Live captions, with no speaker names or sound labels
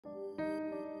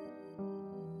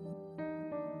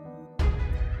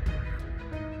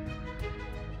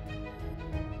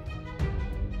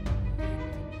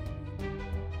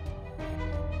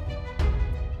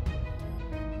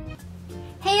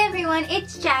everyone,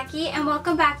 it's Jackie and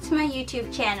welcome back to my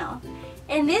YouTube channel.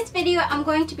 In this video, I'm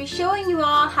going to be showing you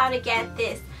all how to get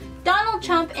this Donald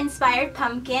Trump inspired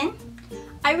pumpkin.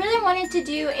 I really wanted to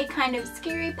do a kind of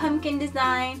scary pumpkin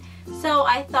design, so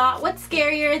I thought, what's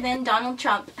scarier than Donald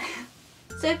Trump?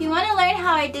 So if you want to learn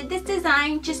how I did this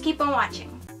design, just keep on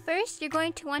watching. First, you're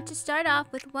going to want to start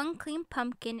off with one clean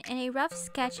pumpkin and a rough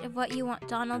sketch of what you want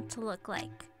Donald to look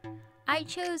like. I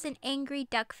chose an angry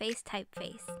duck face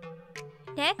typeface.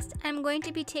 Next, I'm going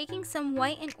to be taking some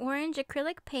white and orange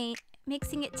acrylic paint,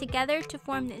 mixing it together to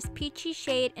form this peachy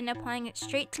shade and applying it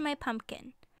straight to my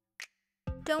pumpkin.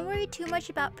 Don't worry too much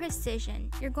about precision.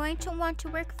 You're going to want to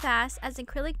work fast as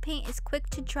acrylic paint is quick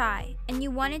to dry, and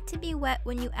you want it to be wet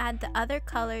when you add the other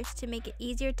colors to make it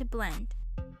easier to blend.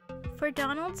 For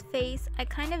Donald's face, I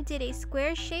kind of did a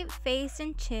square-shaped face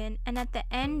and chin, and at the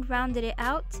end rounded it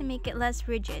out to make it less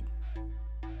rigid.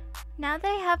 Now that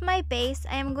I have my base,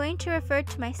 I am going to refer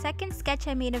to my second sketch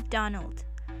I made of Donald.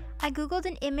 I googled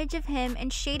an image of him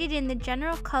and shaded in the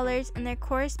general colors in their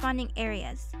corresponding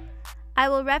areas. I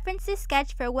will reference this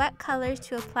sketch for what colors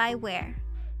to apply where.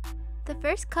 The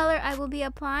first color I will be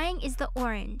applying is the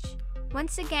orange.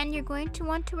 Once again, you're going to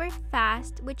want to work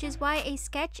fast, which is why a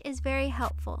sketch is very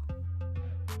helpful.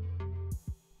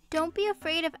 Don't be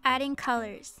afraid of adding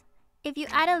colors. If you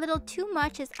add a little too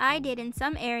much, as I did in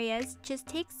some areas, just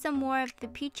take some more of the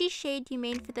peachy shade you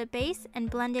made for the base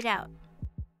and blend it out.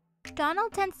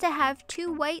 Donald tends to have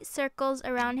two white circles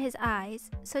around his eyes,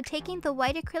 so taking the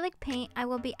white acrylic paint, I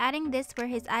will be adding this where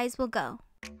his eyes will go.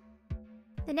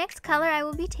 The next color I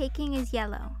will be taking is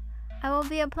yellow. I will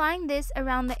be applying this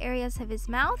around the areas of his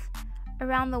mouth,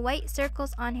 around the white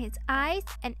circles on his eyes,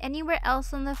 and anywhere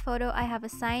else on the photo I have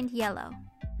assigned yellow.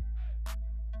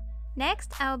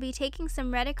 Next, I will be taking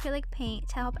some red acrylic paint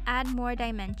to help add more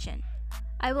dimension.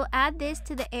 I will add this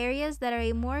to the areas that are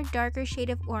a more darker shade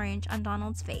of orange on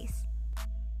Donald's face.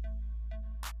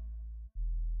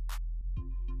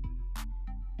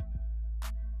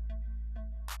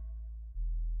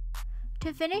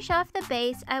 To finish off the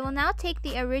base, I will now take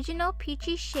the original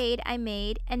peachy shade I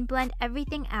made and blend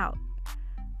everything out.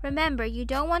 Remember, you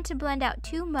don't want to blend out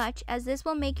too much as this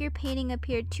will make your painting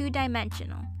appear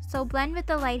two-dimensional, so blend with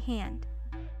the light hand.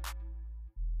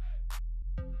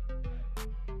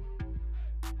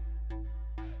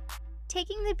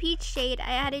 Taking the peach shade,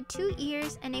 I added two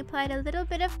ears and applied a little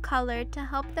bit of color to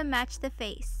help them match the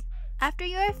face. After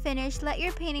you are finished, let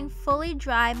your painting fully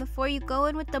dry before you go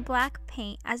in with the black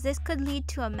paint, as this could lead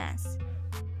to a mess.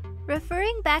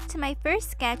 Referring back to my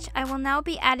first sketch, I will now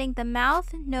be adding the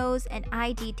mouth, nose, and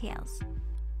eye details.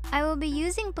 I will be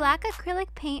using black acrylic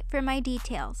paint for my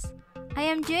details. I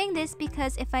am doing this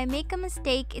because if I make a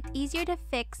mistake, it's easier to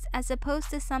fix as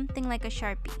opposed to something like a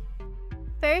Sharpie.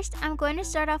 First, I'm going to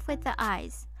start off with the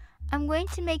eyes. I'm going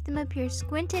to make them appear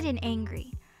squinted and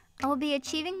angry. I will be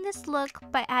achieving this look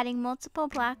by adding multiple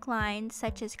black lines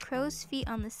such as crow's feet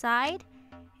on the side,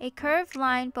 a curved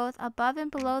line both above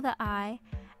and below the eye,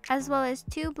 as well as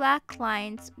two black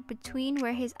lines between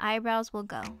where his eyebrows will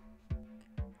go.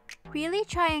 Really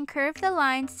try and curve the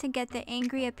lines to get the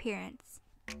angry appearance.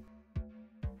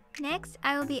 Next,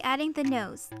 I will be adding the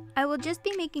nose. I will just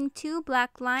be making two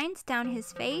black lines down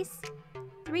his face,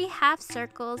 3 half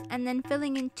circles, and then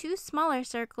filling in 2 smaller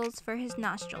circles for his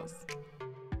nostrils.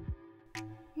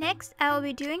 Next, I will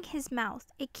be doing his mouth,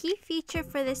 a key feature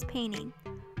for this painting.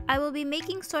 I will be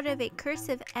making sort of a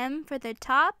cursive M for the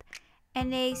top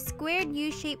and a squared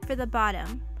U shape for the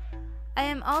bottom. I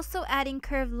am also adding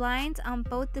curved lines on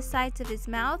both the sides of his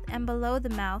mouth and below the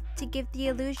mouth to give the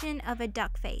illusion of a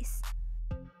duck face.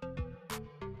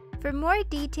 For more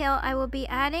detail, I will be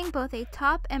adding both a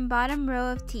top and bottom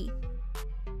row of teeth.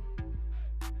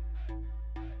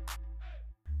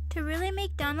 To really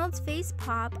make Donald's face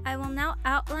pop, I will now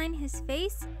outline his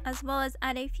face as well as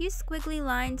add a few squiggly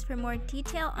lines for more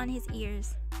detail on his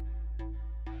ears.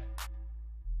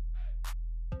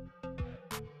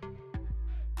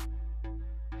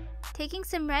 Taking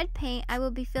some red paint, I will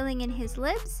be filling in his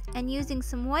lips, and using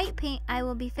some white paint, I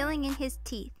will be filling in his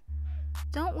teeth.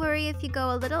 Don't worry if you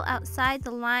go a little outside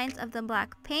the lines of the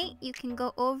black paint, you can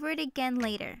go over it again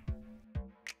later.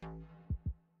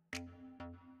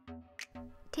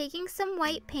 Taking some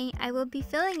white paint, I will be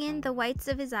filling in the whites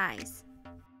of his eyes.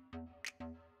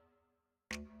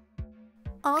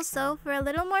 Also, for a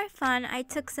little more fun, I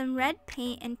took some red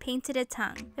paint and painted a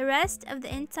tongue. The rest of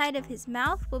the inside of his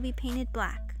mouth will be painted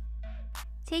black.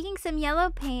 Taking some yellow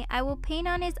paint, I will paint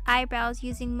on his eyebrows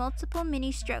using multiple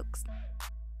mini strokes.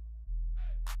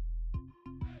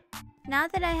 Now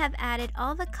that I have added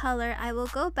all the color, I will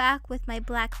go back with my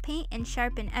black paint and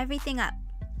sharpen everything up.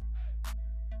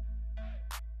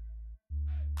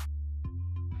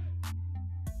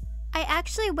 I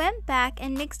actually went back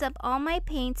and mixed up all my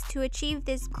paints to achieve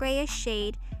this grayish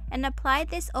shade and applied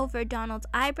this over Donald's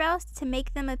eyebrows to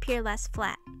make them appear less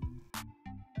flat.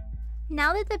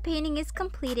 Now that the painting is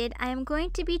completed, I am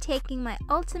going to be taking my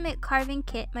ultimate carving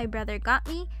kit my brother got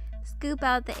me, scoop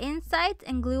out the insides,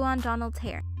 and glue on Donald's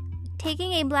hair.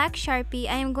 Taking a black Sharpie,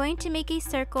 I am going to make a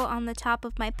circle on the top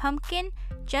of my pumpkin,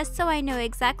 just so I know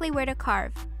exactly where to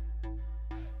carve.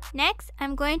 Next,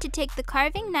 I'm going to take the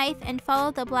carving knife and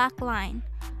follow the black line.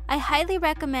 I highly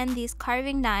recommend these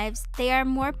carving knives. They are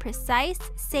more precise,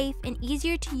 safe, and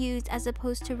easier to use as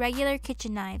opposed to regular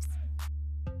kitchen knives.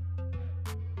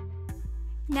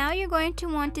 Now you're going to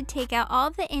want to take out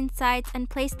all the insides and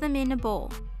place them in a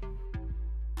bowl.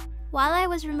 While I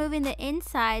was removing the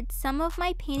insides, some of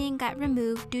my painting got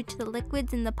removed due to the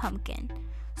liquids in the pumpkin.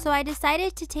 So I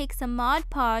decided to take some Mod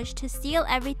Podge to seal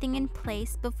everything in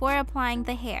place before applying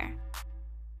the hair.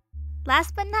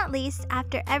 Last but not least,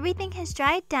 after everything has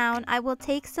dried down, I will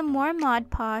take some more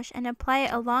Mod Podge and apply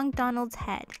it along Donald's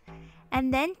head.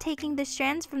 And then taking the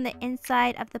strands from the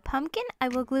inside of the pumpkin, I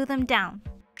will glue them down.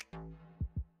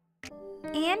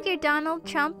 And your Donald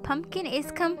Trump pumpkin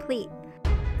is complete.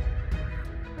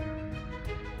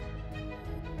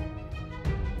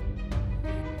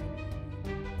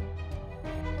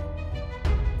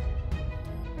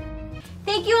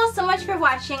 Thank you all so much for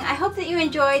watching. I hope that you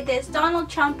enjoyed this Donald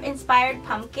Trump inspired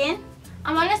pumpkin.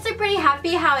 I'm honestly pretty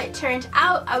happy how it turned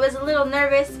out. I was a little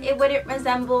nervous it wouldn't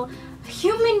resemble a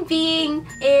human being.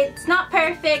 It's not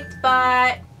perfect,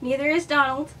 but neither is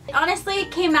Donald. Honestly,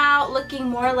 it came out looking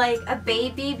more like a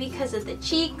baby because of the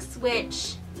cheeks,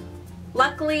 which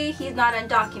luckily he's not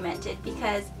undocumented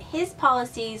because his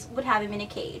policies would have him in a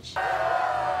cage.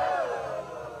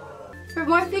 For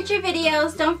more future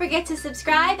videos, don't forget to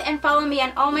subscribe and follow me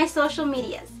on all my social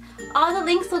medias. All the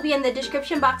links will be in the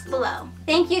description box below.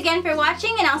 Thank you again for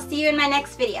watching, and I'll see you in my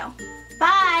next video.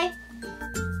 Bye!